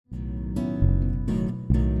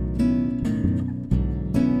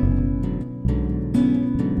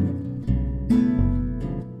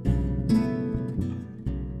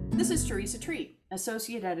Teresa Treat,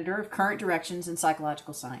 Associate Editor of Current Directions in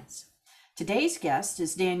Psychological Science. Today's guest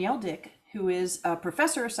is Danielle M, who is a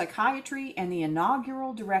professor of psychiatry and the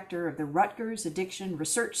inaugural director of the Rutgers Addiction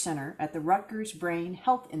Research Center at the Rutgers Brain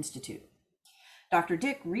Health Institute. Dr.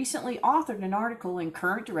 Dick recently authored an article in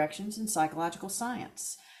Current Directions in Psychological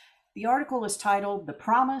Science. The article is titled "The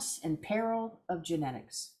Promise and Peril of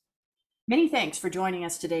Genetics." Many thanks for joining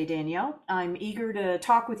us today, Danielle. I'm eager to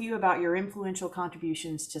talk with you about your influential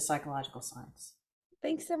contributions to psychological science.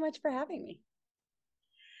 Thanks so much for having me.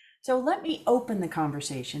 So let me open the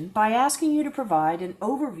conversation by asking you to provide an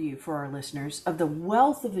overview for our listeners of the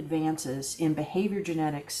wealth of advances in behavior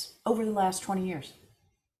genetics over the last 20 years.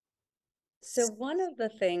 So one of the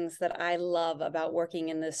things that I love about working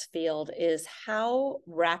in this field is how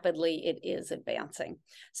rapidly it is advancing.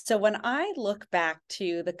 So when I look back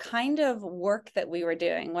to the kind of work that we were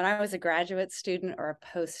doing when I was a graduate student or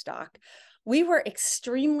a postdoc, we were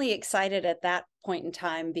extremely excited at that point in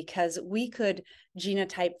time because we could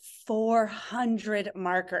genotype 400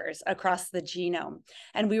 markers across the genome.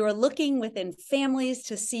 And we were looking within families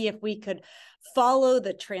to see if we could follow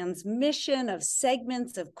the transmission of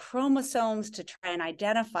segments of chromosomes to try and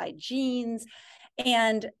identify genes.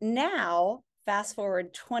 And now, fast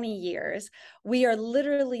forward 20 years, we are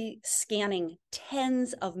literally scanning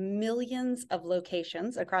tens of millions of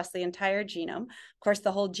locations across the entire genome. Of course,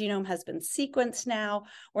 the whole genome has been sequenced now.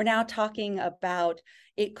 We're now talking about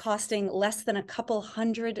it costing less than a couple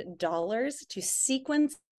 $100 to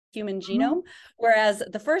sequence human genome, whereas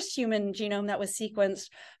the first human genome that was sequenced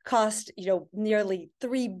cost, nearly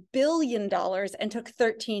 $3 billion and took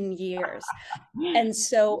 13 years. And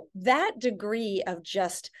so that degree of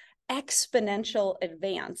just exponential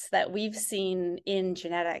advance that we've seen in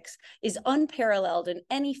genetics is unparalleled in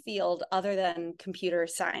any field other than computer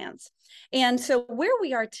science. And so where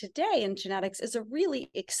we are today in genetics is a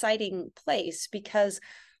really exciting place because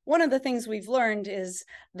one of the things we've learned is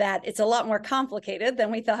that it's a lot more complicated than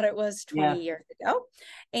we thought it was 20 years ago.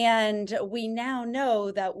 And we now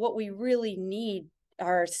know that what we really need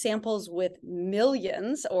are samples with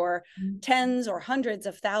millions or tens or hundreds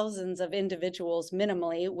of thousands of individuals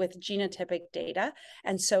minimally with genotypic data.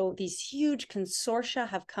 And so these huge consortia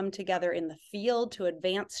have come together in the field to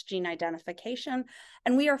advance gene identification.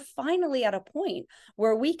 And we are finally at a point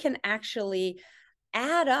where we can actually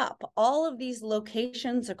add up all of these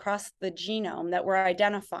locations across the genome that we're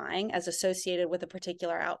identifying as associated with a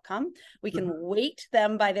particular outcome. We can weight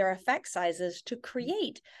them by their effect sizes to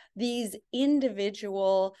create these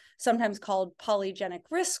individual, sometimes called polygenic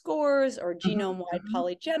risk scores or genome-wide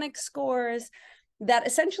polygenic scores, that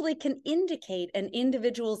essentially can indicate an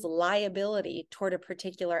individual's liability toward a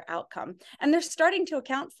particular outcome. And they're starting to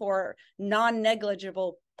account for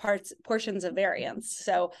non-negligible portions of variance,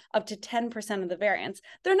 so up to 10% of the variance.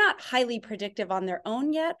 They're not highly predictive on their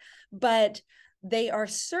own yet, but they are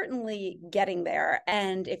certainly getting there.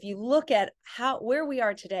 And if you look at where we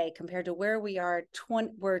are today compared to where we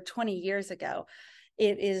were 20 years ago,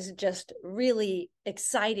 it is just really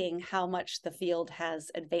exciting how much the field has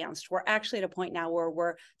advanced. We're actually at a point now where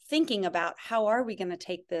we're thinking about how are we going to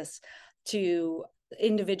take this to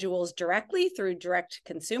individuals directly through direct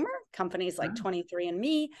consumer companies like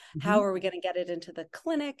 23andMe. How are we going to get it into the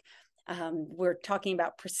clinic? We're talking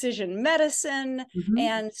about precision medicine.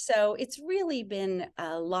 And so it's really been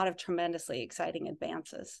a lot of tremendously exciting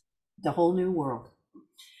advances. The whole new world.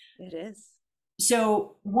 It is.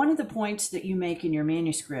 So one of the points that you make in your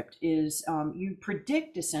manuscript is you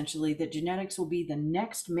predict essentially that genetics will be the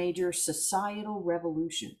next major societal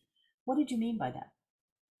revolution. What did you mean by that?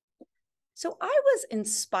 So I was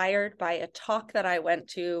inspired by a talk that I went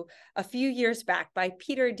to a few years back by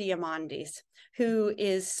Peter Diamandis, who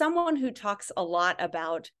is someone who talks a lot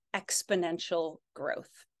about exponential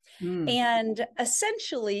growth. And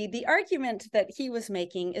essentially, the argument that he was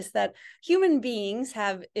making is that human beings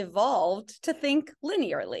have evolved to think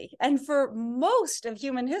linearly. And for most of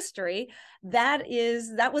human history, that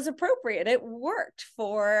was appropriate. It worked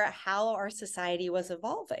for how our society was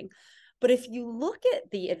evolving. But if you look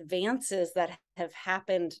at the advances that have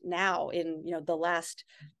happened now in the last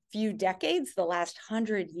few decades, the last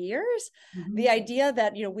 100 years, the idea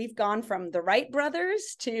that we've gone from the Wright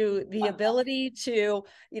brothers to the ability to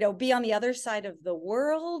be on the other side of the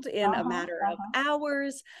world in a matter of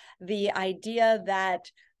hours, the idea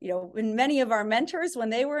that in many of our mentors, when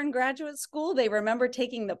they were in graduate school, they remember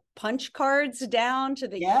taking the punch cards down to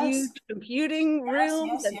the huge computing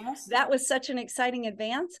rooms. That was such an exciting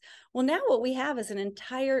advance. Well, now what we have is an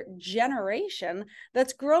entire generation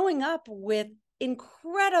that's growing up with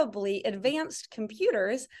incredibly advanced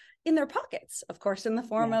computers in their pockets, of course, in the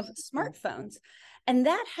form of smartphones. And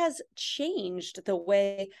that has changed the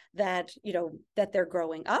way that, that they're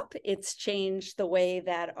growing up. It's changed the way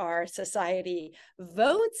that our society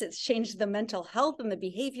votes. It's changed the mental health and the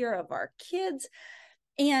behavior of our kids.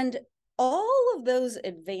 And all of those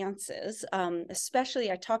advances,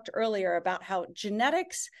 especially I talked earlier about how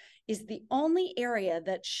genetics is the only area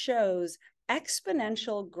that shows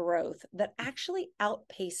exponential growth that actually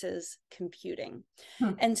outpaces computing.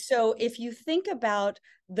 And so if you think about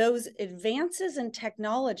those advances in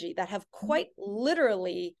technology that have quite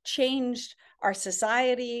literally changed our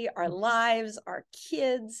society, our lives, our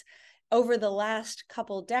kids over the last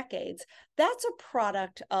couple decades, that's a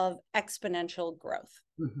product of exponential growth.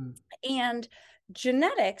 And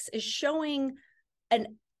genetics is showing an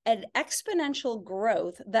exponential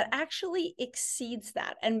growth that actually exceeds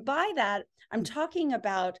that. And by that, I'm talking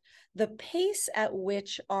about the pace at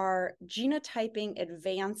which our genotyping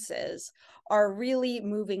advances are really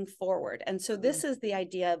moving forward. And so this is the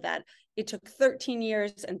idea that it took 13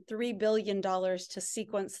 years and $3 billion to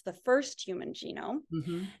sequence the first human genome.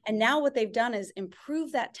 And now what they've done is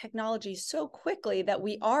improve that technology so quickly that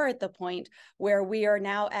we are at the point where we are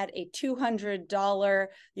now at a $200,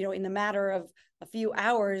 in the matter of a few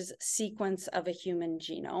hours sequence of a human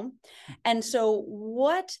genome. And so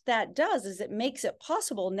what that does is it makes it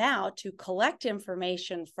possible now to collect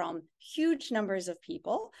information from huge numbers of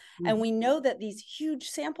people. And we know that these huge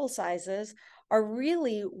sample sizes are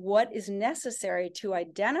really what is necessary to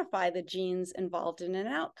identify the genes involved in an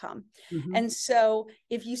outcome. And so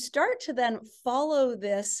if you start to then follow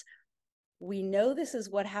this, we know this is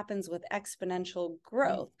what happens with exponential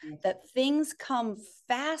growth, that things come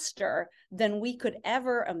faster than we could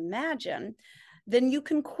ever imagine, then you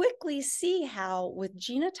can quickly see how with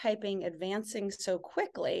genotyping advancing so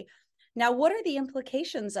quickly, now what are the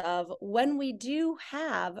implications of when we do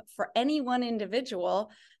have, for any one individual,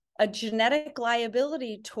 a genetic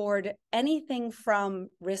liability toward anything from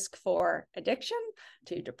risk for addiction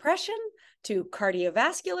to depression to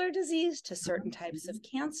cardiovascular disease to certain types of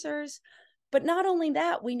cancers. But not only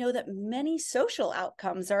that, we know that many social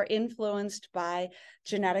outcomes are influenced by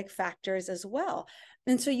genetic factors as well.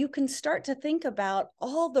 And so you can start to think about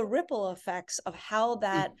all the ripple effects of how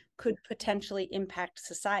that could potentially impact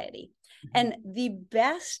society. And the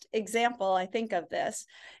best example, I think, of this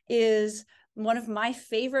is one of my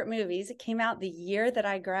favorite movies. It came out the year that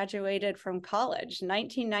I graduated from college,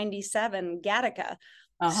 1997, Gattaca,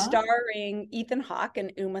 starring Ethan Hawke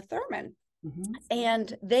and Uma Thurman.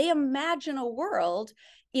 And they imagine a world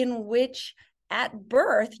in which at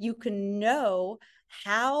birth you can know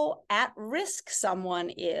how at risk someone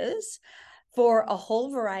is for a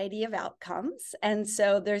whole variety of outcomes. And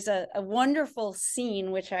so there's a wonderful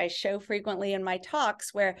scene, which I show frequently in my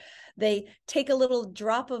talks, where they take a little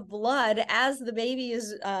drop of blood as the baby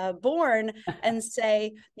is born and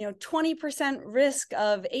say, 20% risk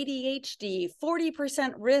of ADHD,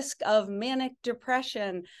 40% risk of manic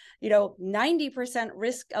depression, 90%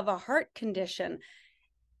 risk of a heart condition.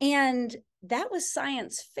 And that was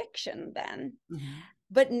science fiction then.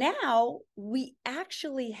 But now we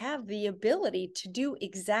actually have the ability to do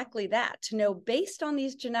exactly that, to know based on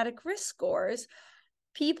these genetic risk scores,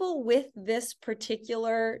 people with this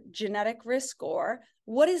particular genetic risk score,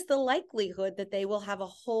 what is the likelihood that they will have a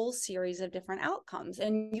whole series of different outcomes?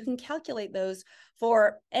 And you can calculate those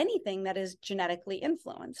for anything that is genetically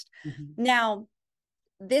influenced. Now,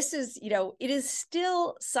 this is, it is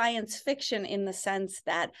still science fiction in the sense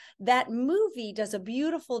that that movie does a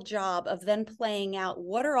beautiful job of then playing out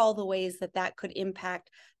what are all the ways that that could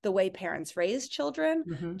impact the way parents raise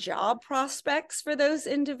children, job prospects for those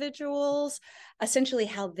individuals, essentially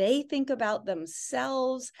how they think about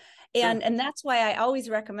themselves. And that's why I always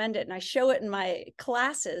recommend it. And I show it in my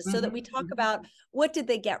classes so that we talk about what did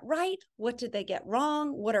they get right? What did they get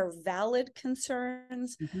wrong? What are valid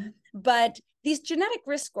concerns? But these genetic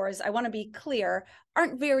risk scores, I want to be clear,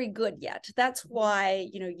 aren't very good yet. That's why,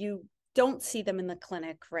 you don't see them in the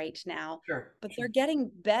clinic right now, but they're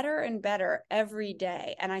getting better and better every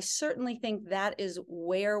day. And I certainly think that is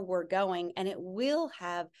where we're going, and it will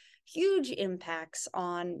have huge impacts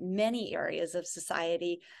on many areas of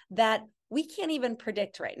society that we can't even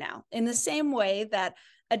predict right now. In the same way that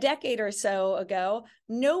a decade or so ago,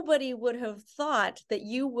 nobody would have thought that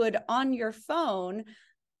you would on your phone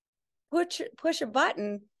push a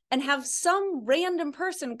button and have some random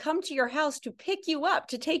person come to your house to pick you up,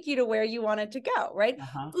 to take you to where you wanted to go, right?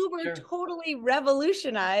 Uber totally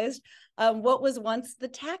revolutionized what was once the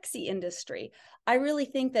taxi industry. I really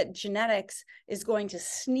think that genetics is going to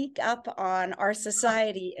sneak up on our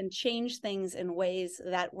society and change things in ways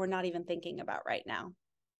that we're not even thinking about right now.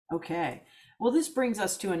 Okay. Well, this brings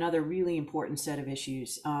us to another really important set of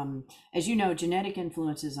issues. As you know, genetic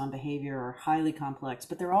influences on behavior are highly complex,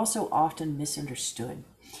 but they're also often misunderstood.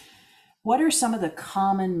 What are some of the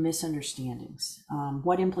common misunderstandings?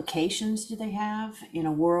 What implications do they have in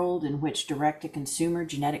a world in which direct-to-consumer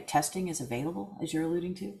genetic testing is available, as you're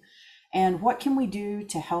alluding to? And what can we do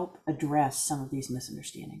to help address some of these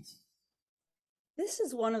misunderstandings? This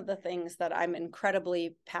is one of the things that I'm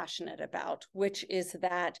incredibly passionate about, which is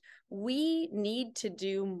that we need to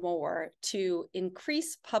do more to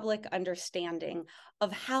increase public understanding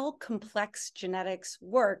of how complex genetics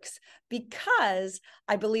works, because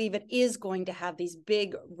I believe it is going to have these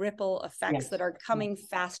big ripple effects that are coming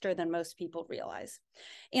faster than most people realize.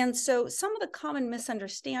 And so some of the common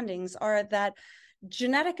misunderstandings are that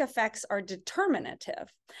genetic effects are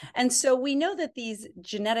determinative. And so we know that these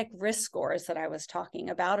genetic risk scores that I was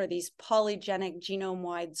talking about, or these polygenic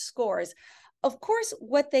genome-wide scores, of course,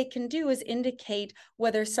 what they can do is indicate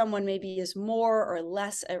whether someone maybe is more or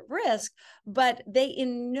less at risk, but they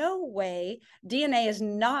in no way, DNA is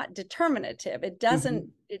not determinative. It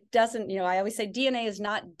doesn't, I always say DNA is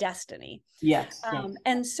not destiny. Yes.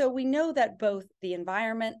 And so we know that both the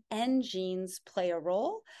environment and genes play a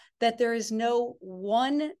role, that there is no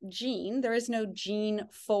one gene, there is no gene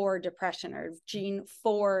for depression or gene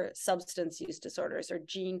for substance use disorders or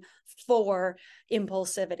gene for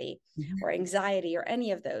impulsivity or anxiety or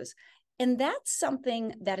any of those. And that's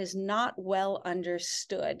something that is not well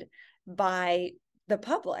understood by the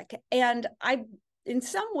public. And I, in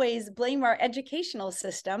some ways, blame our educational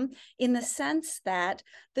system in the sense that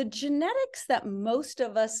the genetics that most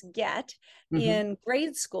of us get in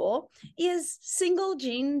grade school is single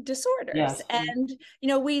gene disorders. Yes. And,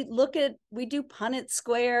 we do Punnett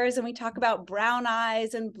squares and we talk about brown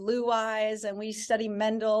eyes and blue eyes and we study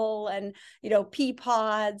Mendel and, pea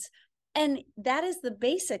pods. And that is the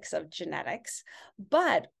basics of genetics.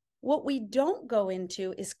 But what we don't go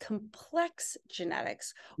into is complex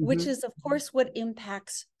genetics, which is, of course, what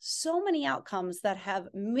impacts so many outcomes that have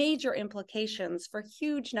major implications for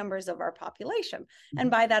huge numbers of our population.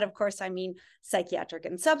 And by that, of course, I mean psychiatric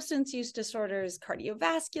and substance use disorders,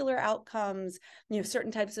 cardiovascular outcomes,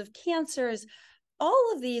 certain types of cancers.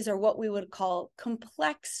 All of these are what we would call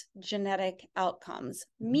complex genetic outcomes,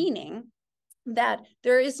 meaning that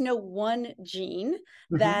there is no one gene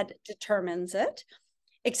that determines it,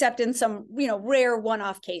 except in some, rare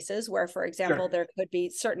one-off cases where, for example, there could be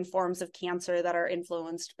certain forms of cancer that are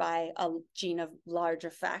influenced by a gene of large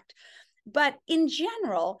effect. But in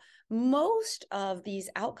general, most of these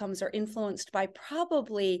outcomes are influenced by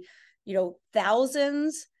probably,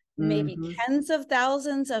 thousands, maybe tens of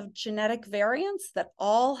thousands of genetic variants that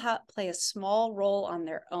all play a small role on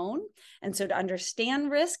their own. And so to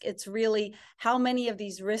understand risk, it's really how many of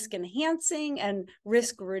these risk enhancing and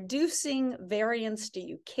risk reducing variants do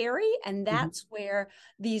you carry? And that's where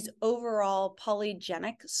these overall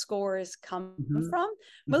polygenic scores come from.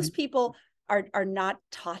 Most people are not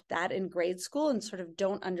taught that in grade school and sort of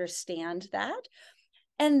don't understand that.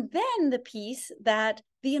 And then the piece that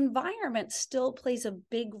the environment still plays a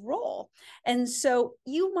big role. And so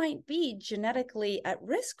you might be genetically at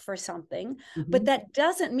risk for something, but that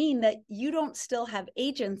doesn't mean that you don't still have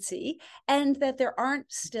agency and that there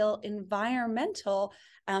aren't still environmental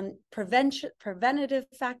preventative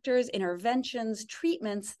factors, interventions,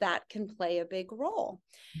 treatments that can play a big role.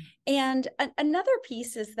 And another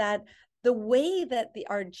piece is that the way that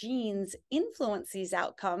our genes influence these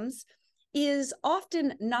outcomes is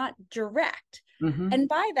often not direct. And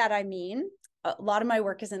by that, I mean, a lot of my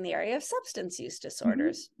work is in the area of substance use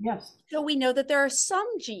disorders. Yes. So we know that there are some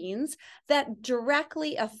genes that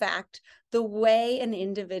directly affect the way an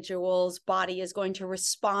individual's body is going to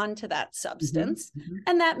respond to that substance.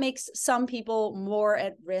 And that makes some people more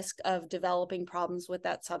at risk of developing problems with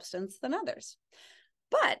that substance than others.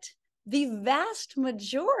 But the vast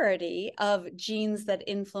majority of genes that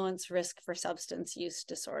influence risk for substance use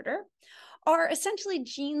disorder are essentially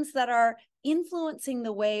genes that are influencing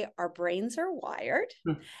the way our brains are wired.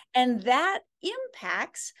 And that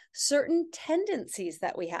impacts certain tendencies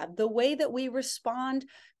that we have, the way that we respond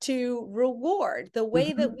to reward, the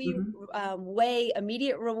way that we weigh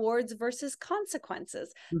immediate rewards versus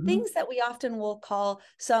consequences, things that we often will call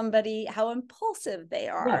somebody how impulsive they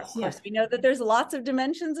are. Of course, we know that there's lots of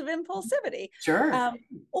dimensions of impulsivity.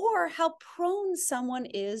 Or how prone someone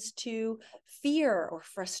is to fear or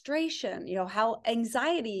frustration, how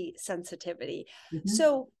anxiety sensitivity.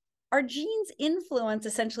 So our genes influence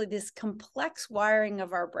essentially this complex wiring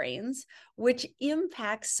of our brains, which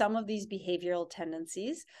impacts some of these behavioral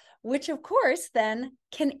tendencies, which of course then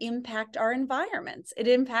can impact our environments. It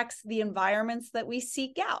impacts the environments that we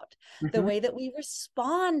seek out, the way that we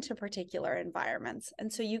respond to particular environments.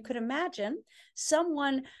 And so you could imagine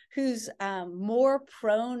someone who's more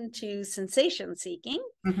prone to sensation seeking.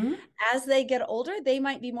 As they get older, they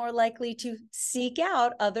might be more likely to seek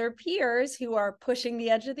out other peers who are pushing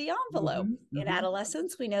the edge of the envelope. In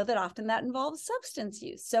adolescence, we know that often that involves substance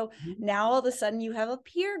use. So now all of a sudden you have a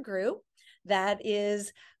peer group that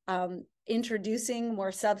is introducing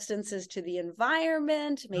more substances to the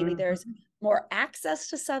environment. Maybe there's more access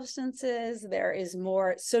to substances. There is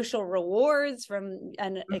more social rewards from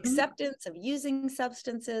an acceptance of using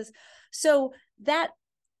substances. So that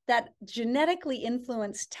genetically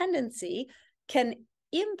influenced tendency can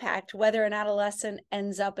impact whether an adolescent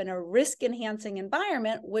ends up in a risk-enhancing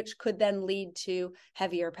environment, which could then lead to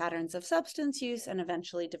heavier patterns of substance use and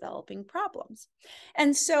eventually developing problems.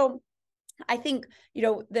 And so I think,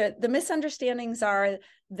 the misunderstandings are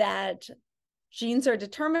that genes are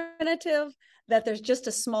determinative, that there's just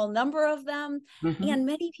a small number of them, and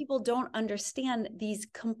many people don't understand these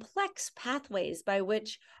complex pathways by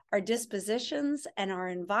which our dispositions and our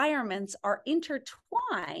environments are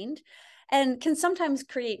intertwined and can sometimes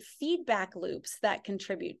create feedback loops that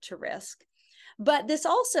contribute to risk. But this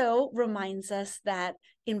also reminds us that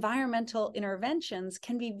environmental interventions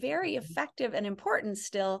can be very effective and important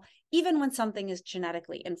still, even when something is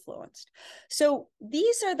genetically influenced. So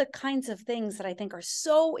these are the kinds of things that I think are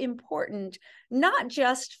so important, not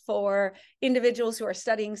just for individuals who are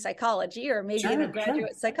studying psychology or maybe in a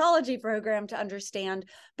graduate psychology program to understand,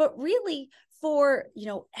 but really for,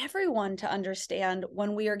 everyone to understand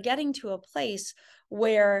when we are getting to a place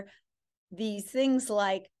where these things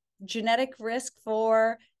like genetic risk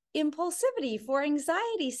for impulsivity, for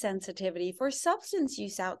anxiety sensitivity, for substance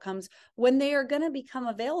use outcomes, when they are going to become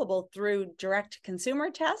available through direct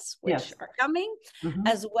consumer tests, which are coming,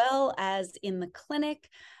 as well as in the clinic,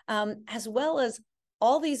 as well as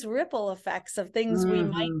all these ripple effects of things we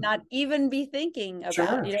might not even be thinking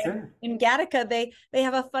about. In Gattaca, they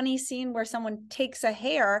have a funny scene where someone takes a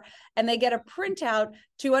hair and they get a printout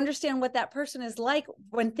to understand what that person is like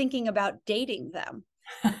when thinking about dating them.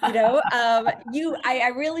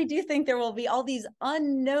 I really do think there will be all these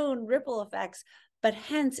unknown ripple effects, but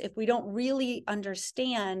hence, if we don't really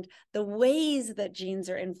understand the ways that genes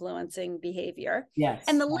are influencing behavior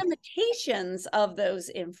and the limitations of those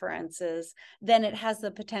inferences, then it has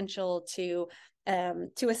the potential to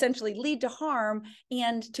essentially lead to harm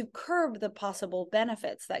and to curb the possible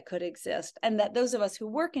benefits that could exist, and that those of us who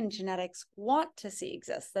work in genetics want to see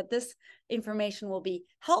exist, that this information will be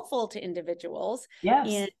helpful to individuals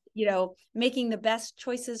in making the best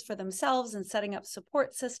choices for themselves and setting up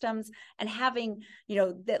support systems and having,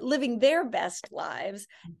 that living their best lives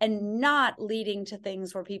and not leading to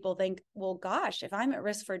things where people think, well, gosh, if I'm at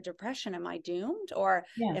risk for depression, am I doomed? Or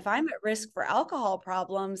if I'm at risk for alcohol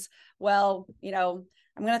problems, well, I'm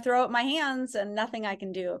going to throw up my hands and nothing I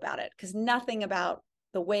can do about it, because nothing about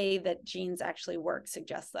the way that genes actually work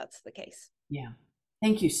suggests that's the case. Yeah.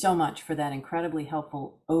 Thank you so much for that incredibly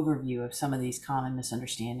helpful overview of some of these common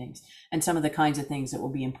misunderstandings and some of the kinds of things that will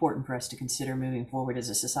be important for us to consider moving forward as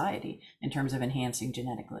a society in terms of enhancing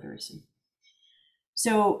genetic literacy.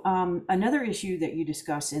 So another issue that you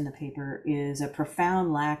discuss in the paper is a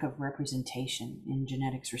profound lack of representation in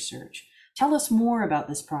genetics research. Tell us more about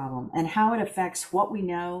this problem and how it affects what we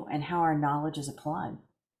know and how our knowledge is applied.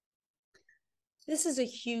 This is a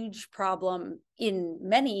huge problem in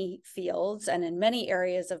many fields and in many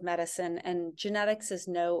areas of medicine, and genetics is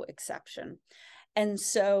no exception. And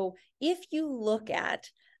so if you look at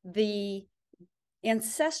the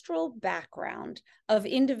ancestral background of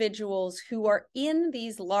individuals who are in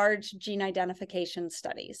these large gene identification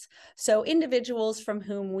studies, so individuals from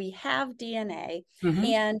whom we have DNA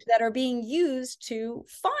and that are being used to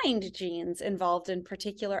find genes involved in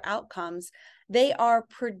particular outcomes, they are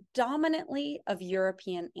predominantly of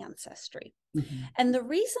European ancestry. And the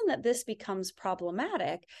reason that this becomes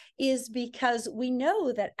problematic is because we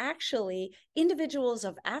know that actually individuals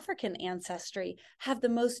of African ancestry have the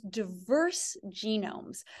most diverse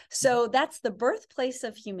genomes. So that's the birthplace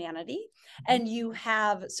of humanity. And you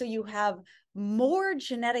have more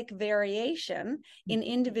genetic variation in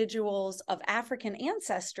individuals of African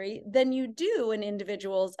ancestry than you do in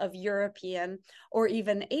individuals of European or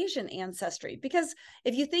even Asian ancestry. Because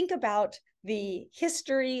if you think about the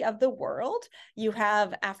history of the world, you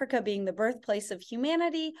have Africa being the birthplace of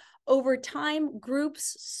humanity. Over time,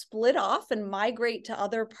 groups split off and migrate to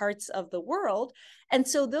other parts of the world. And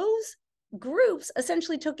so those groups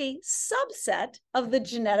essentially took a subset of the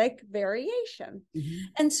genetic variation. Mm-hmm.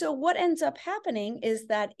 And so what ends up happening is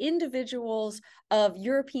that individuals of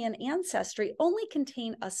European ancestry only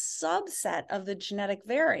contain a subset of the genetic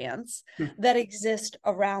variants that exist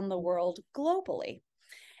around the world globally.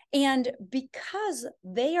 And because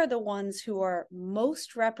they are the ones who are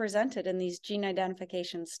most represented in these gene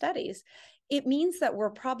identification studies, it means that we're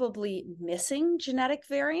probably missing genetic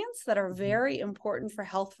variants that are very important for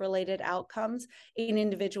health-related outcomes in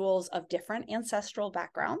individuals of different ancestral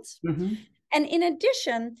backgrounds. Mm-hmm. And in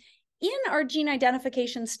addition, in our gene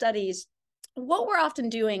identification studies, what we're often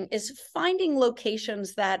doing is finding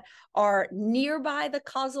locations that are nearby the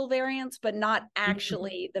causal variants, but not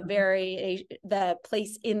actually the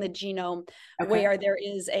place in the genome where there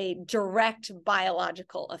is a direct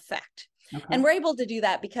biological effect. And we're able to do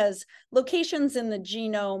that because locations in the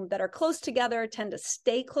genome that are close together tend to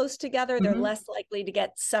stay close together. They're less likely to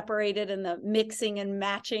get separated in the mixing and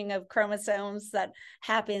matching of chromosomes that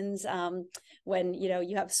happens when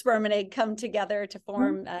you have sperm and egg come together to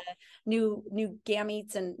form new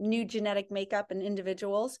gametes and new genetic makeup in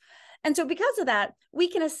individuals. And so because of that, we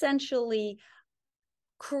can essentially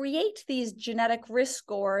create these genetic risk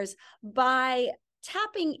scores by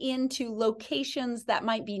tapping into locations that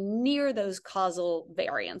might be near those causal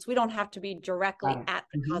variants. We don't have to be directly at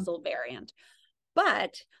the causal variant.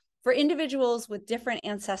 But for individuals with different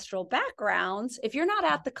ancestral backgrounds, if you're not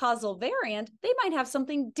at the causal variant, they might have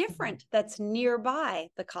something different that's nearby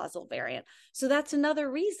the causal variant. So that's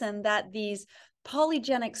another reason that these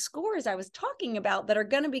polygenic scores I was talking about that are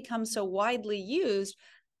going to become so widely used,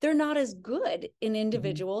 they're not as good in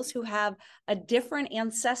individuals who have a different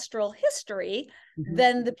ancestral history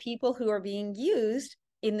than the people who are being used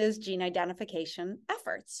in those gene identification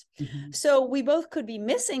efforts. So we both could be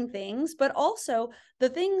missing things, but also the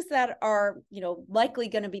things that are, likely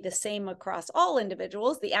going to be the same across all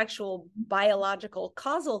individuals, the actual biological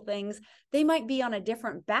causal things, they might be on a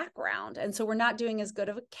different background. And so we're not doing as good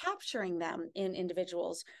of a capturing them in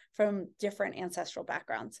individuals from different ancestral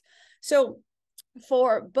backgrounds. So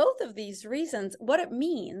for both of these reasons, what it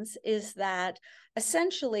means is that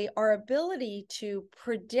essentially our ability to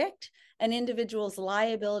predict an individual's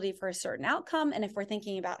liability for a certain outcome, and if we're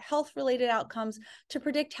thinking about health-related outcomes, to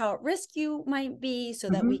predict how at risk you might be so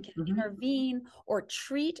that we can intervene or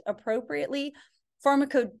treat appropriately.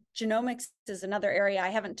 Pharmacogenomics is another area I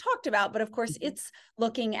haven't talked about, but of course it's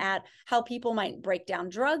looking at how people might break down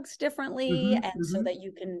drugs differently, and so that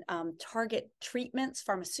you can target treatments,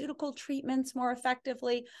 pharmaceutical treatments more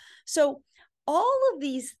effectively. So all of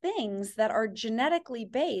these things that are genetically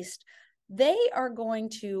based, they are going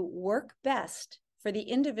to work best for the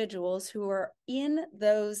individuals who are in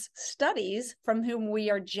those studies from whom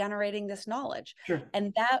we are generating this knowledge.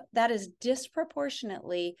 And that is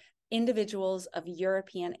disproportionately individuals of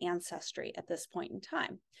European ancestry at this point in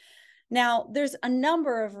time. Now, there's a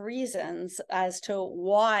number of reasons as to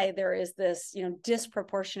why there is this,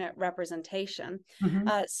 disproportionate representation.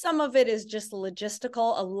 Some of it is just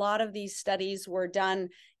logistical. A lot of these studies were done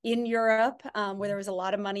in Europe, where there was a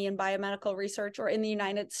lot of money in biomedical research, or in the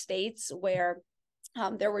United States, where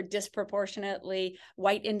there were disproportionately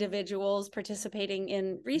white individuals participating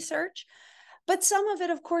in research. But some of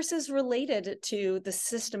it, of course, is related to the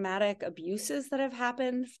systematic abuses that have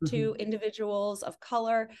happened to individuals of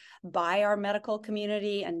color by our medical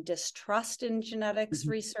community, and distrust in genetics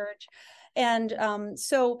research. And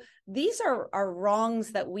so these are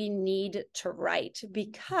wrongs that we need to right,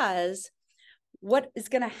 because what is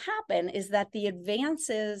going to happen is that the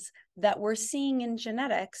advances that we're seeing in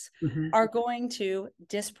genetics are going to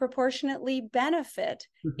disproportionately benefit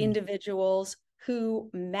individuals who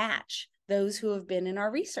match those who have been in our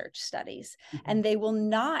research studies. And they will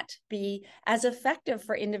not be as effective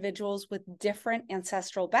for individuals with different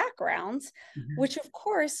ancestral backgrounds, which of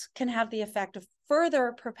course can have the effect of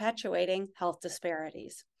further perpetuating health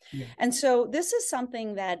disparities. And so this is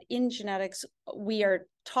something that in genetics we are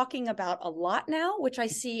talking about a lot now, which I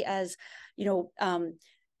see as,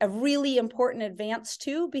 a really important advance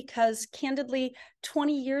too, because candidly,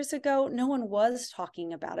 20 years ago, no one was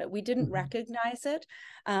talking about it. We didn't recognize it.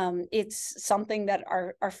 It's something that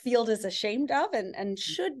our field is ashamed of and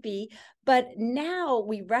should be, but now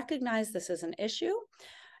we recognize this as an issue.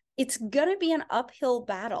 it's going to be an uphill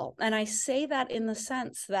battle. And I say that in the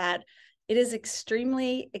sense that it is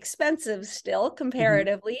extremely expensive still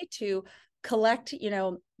comparatively to collect,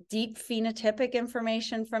 deep phenotypic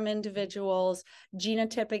information from individuals,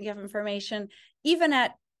 genotypic information, even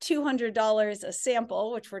at $200 a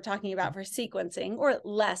sample, which we're talking about for sequencing, or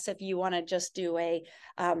less if you want to just do a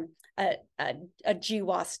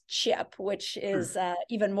GWAS chip, which is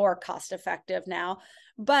even more cost effective now.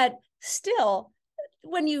 But still,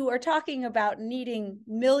 when you are talking about needing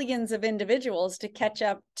millions of individuals to catch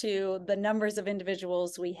up to the numbers of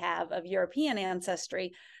individuals we have of European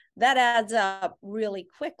ancestry, that adds up really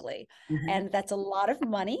quickly. And that's a lot of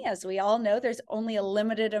money. As we all know, there's only a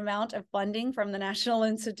limited amount of funding from the National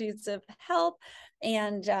Institutes of Health,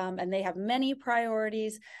 and they have many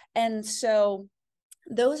priorities. And so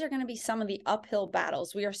those are going to be some of the uphill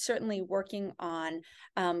battles. We are certainly working on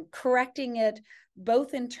correcting it,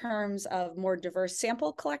 both in terms of more diverse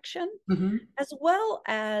sample collection, as well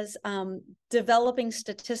as developing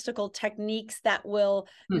statistical techniques that will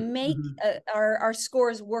make our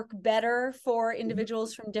scores work better for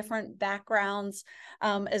individuals from different backgrounds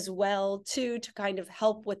as well, to kind of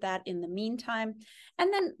help with that in the meantime.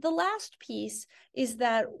 And then the last piece is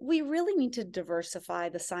that we really need to diversify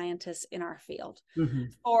the scientists in our field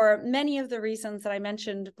for many of the reasons that I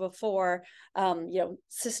mentioned before,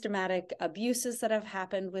 systematic abuses that have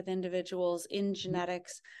happened with individuals in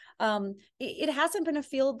genetics. It hasn't been a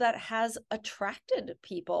field that has attracted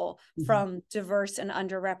people from diverse and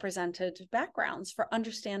underrepresented backgrounds for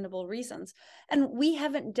understandable reasons. And we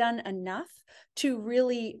haven't done enough to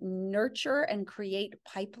really nurture and create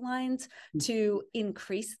pipelines to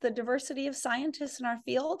increase the diversity of scientists in our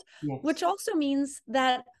field, which also means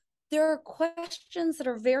that there are questions that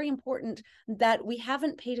are very important that we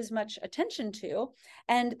haven't paid as much attention to,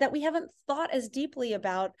 and that we haven't thought as deeply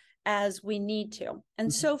about as we need to.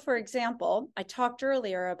 And so, for example, I talked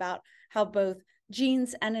earlier about how both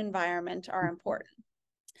genes and environment are important.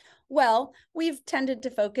 Well, we've tended to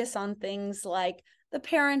focus on things like the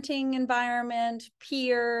parenting environment,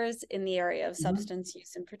 peers, in the area of substance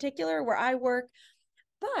use in particular, where I work.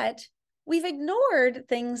 But we've ignored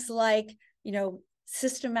things like,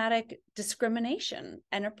 systematic discrimination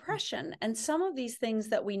and oppression, and some of these things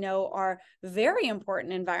that we know are very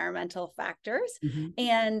important environmental factors.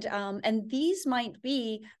 And these might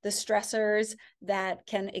be the stressors that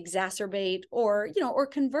can exacerbate or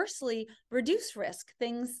conversely reduce risk.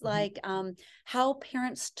 Things like how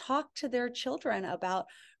parents talk to their children about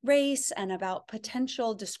race and about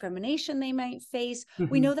potential discrimination they might face.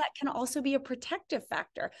 We know that can also be a protective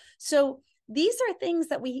factor. So these are things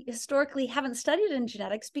that we historically haven't studied in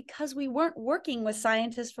genetics because we weren't working with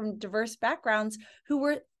scientists from diverse backgrounds who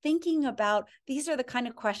were thinking about these are the kind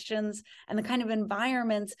of questions and the kind of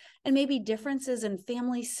environments and maybe differences in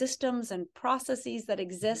family systems and processes that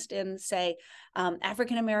exist in, say,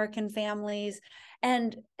 African-American families.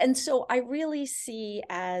 And so I really see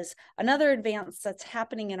as another advance that's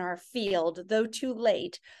happening in our field, though too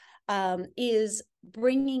late, is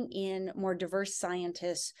bringing in more diverse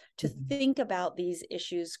scientists to think about these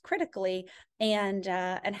issues critically, and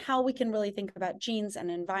how we can really think about genes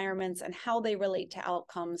and environments and how they relate to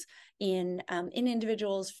outcomes in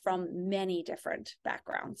individuals from many different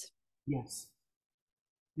backgrounds. Yes,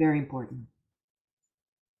 very important.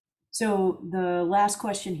 So the last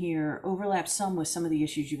question here overlaps some with some of the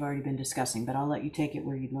issues you've already been discussing, but I'll let you take it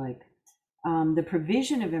where you'd like. The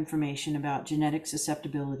provision of information about genetic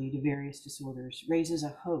susceptibility to various disorders raises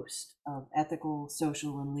a host of ethical,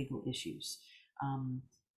 social, and legal issues.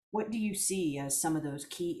 What do you see as some of those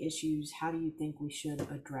key issues? How do you think we should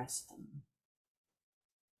address them?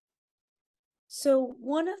 So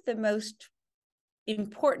one of the most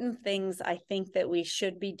important things I think that we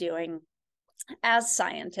should be doing as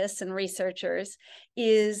scientists and researchers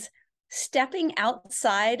is stepping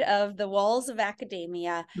outside of the walls of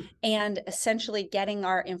academia and essentially getting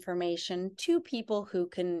our information to people who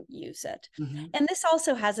can use it. And this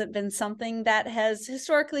also hasn't been something that has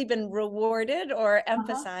historically been rewarded or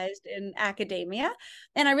emphasized in academia.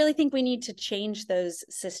 And I really think we need to change those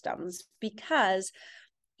systems, because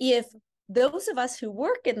if those of us who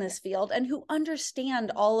work in this field and who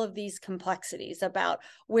understand all of these complexities about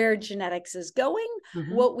where genetics is going,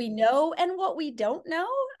 what we know and what we don't know,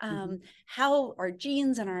 how our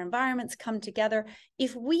genes and our environments come together,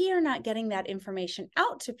 if we are not getting that information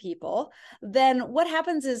out to people, then what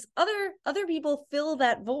happens is other people fill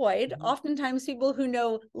that void, oftentimes people who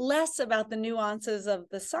know less about the nuances of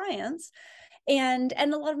the science. And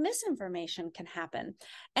a lot of misinformation can happen.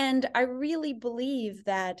 And I really believe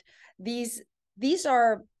that these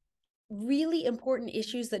are really important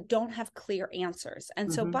issues that don't have clear answers.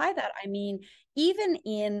 And so Mm-hmm. by that, I mean, even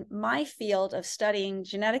in my field of studying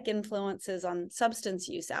genetic influences on substance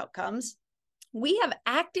use outcomes, we have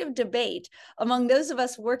active debate among those of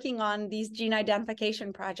us working on these gene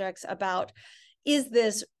identification projects about, is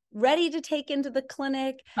this ready to take into the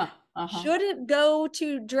clinic? Should it go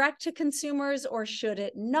to direct to consumers or should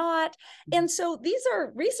it not? And so these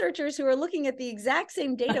are researchers who are looking at the exact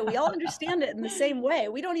same data. We all understand it in the same way.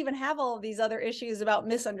 We don't even have all of these other issues about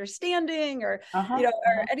misunderstanding or,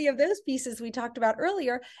 or any of those pieces we talked about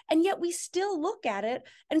earlier. And yet we still look at it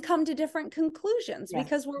and come to different conclusions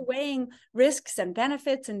because we're weighing risks and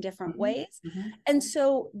benefits in different ways. And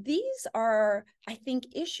so these are, I think,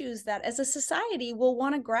 issues that as a society we'll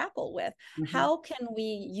want to grapple with. How can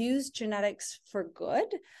we use genetics for good?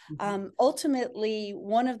 Ultimately,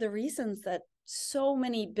 one of the reasons that so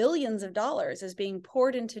many billions of dollars is being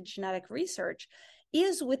poured into genetic research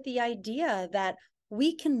is with the idea that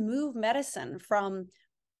we can move medicine from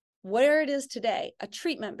where it is today, a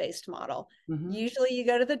treatment-based model. Usually you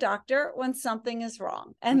go to the doctor when something is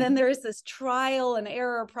wrong. And then there is this trial and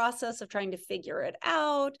error process of trying to figure it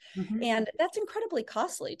out. And that's incredibly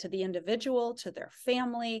costly to the individual, to their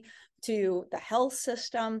family, to the health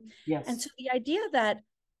system. And so the idea that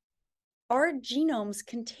our genomes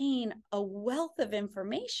contain a wealth of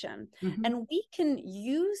information, and we can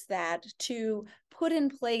use that to put in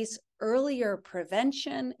place earlier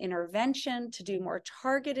prevention, intervention, to do more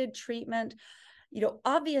targeted treatment.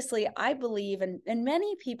 Obviously, I believe, and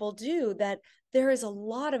many people do, that there is a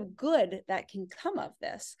lot of good that can come of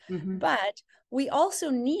this. But we also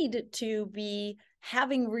need to be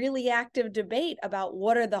having really active debate about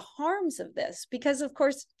what are the harms of this, because, of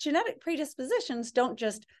course, genetic predispositions don't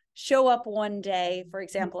just show up one day, for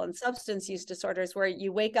example, in substance use disorders, where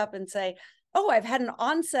you wake up and say, oh, I've had an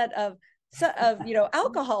onset of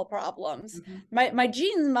alcohol problems. My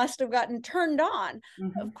genes must have gotten turned on.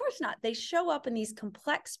 Of course not. They show up in these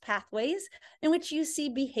complex pathways in which you see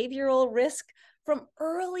behavioral risk from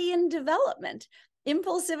early in development.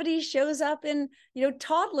 Impulsivity shows up in,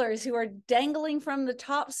 toddlers who are dangling from the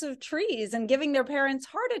tops of trees and giving their parents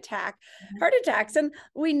heart attacks. And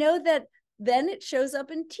we know that then it shows up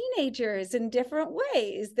in teenagers in different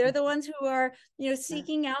ways. They're the ones who are,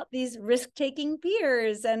 seeking out these risk-taking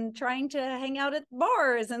peers and trying to hang out at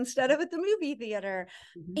bars instead of at the movie theater.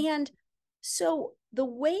 And so the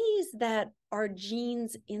ways that our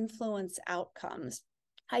genes influence outcomes,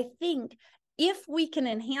 I think, if we can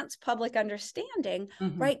enhance public understanding,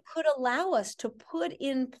 right, could allow us to put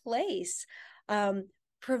in place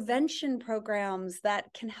prevention programs that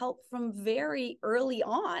can help from very early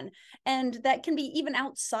on, and that can be even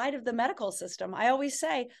outside of the medical system. I always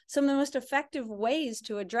say some of the most effective ways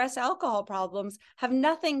to address alcohol problems have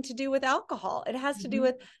nothing to do with alcohol. It has to do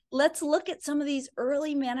with, let's look at some of these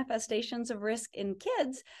early manifestations of risk in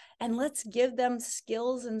kids and let's give them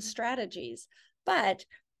skills and strategies. But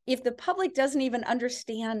if the public doesn't even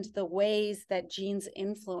understand the ways that genes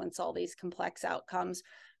influence all these complex outcomes,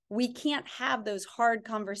 we can't have those hard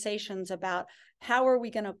conversations about how are we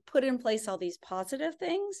going to put in place all these positive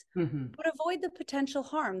things, but avoid the potential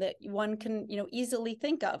harm that one can, easily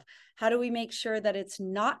think of. How do we make sure that it's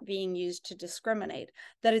not being used to discriminate,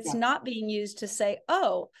 that it's not being used to say,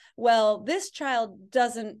 oh, well, this child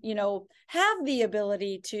doesn't, have the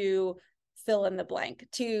ability to fill in the blank,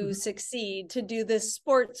 to succeed, to do this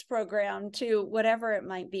sports program, to whatever it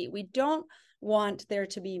might be. We don't want there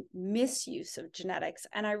to be misuse of genetics.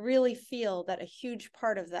 And I really feel that a huge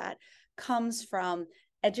part of that comes from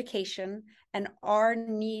education and our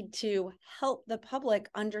need to help the public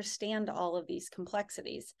understand all of these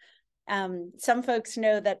complexities. Some folks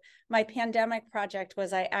know that my pandemic project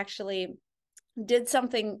was I actually did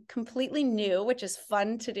something completely new, which is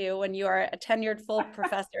fun to do when you are a tenured full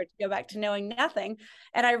professor, to go back to knowing nothing.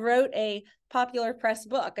 And I wrote a popular press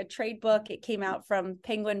book, a trade book. It came out from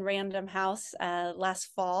Penguin Random House last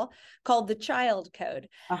fall, called The Child Code.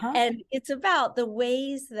 And it's about the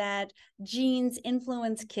ways that genes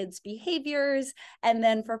influence kids' behaviors, and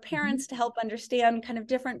then for parents to help understand kind of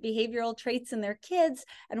different behavioral traits in their kids,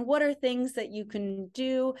 and what are things that you can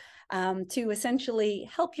do to essentially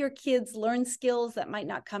help your kids learn skills that might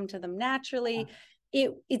not come to them naturally.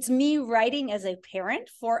 It's me writing as a parent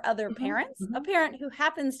for other parents, a parent who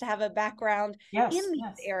happens to have a background in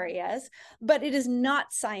these areas, but it is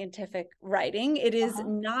not scientific writing. It is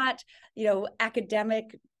not,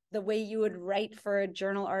 academic the way you would write for a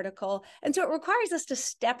journal article. And so it requires us to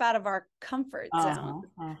step out of our comfort zone.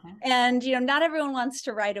 And, not everyone wants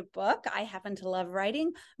to write a book. I happen to love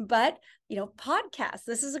writing, but, podcasts,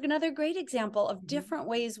 this is another great example of different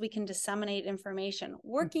ways we can disseminate information,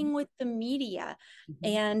 working with the media.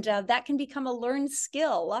 And that can become a learned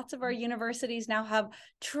skill. Lots of our universities now have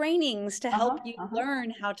trainings to help you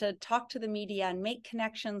learn how to talk to the media and make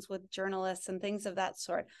connections with journalists and things of that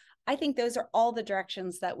sort. I think those are all the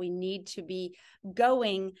directions that we need to be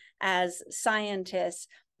going as scientists,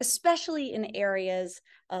 especially in areas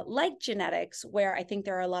like genetics, where I think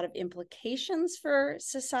there are a lot of implications for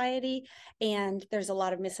society and there's a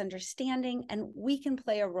lot of misunderstanding, and we can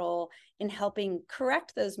play a role in helping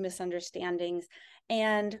correct those misunderstandings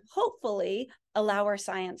and hopefully allow our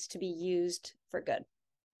science to be used for good.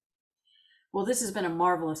 Well, this has been a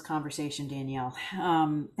marvelous conversation, Danielle.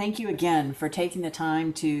 Thank you again for taking the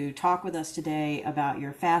time to talk with us today about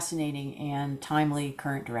your fascinating and timely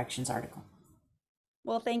Current Directions article.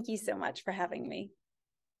 Well, thank you so much for having me.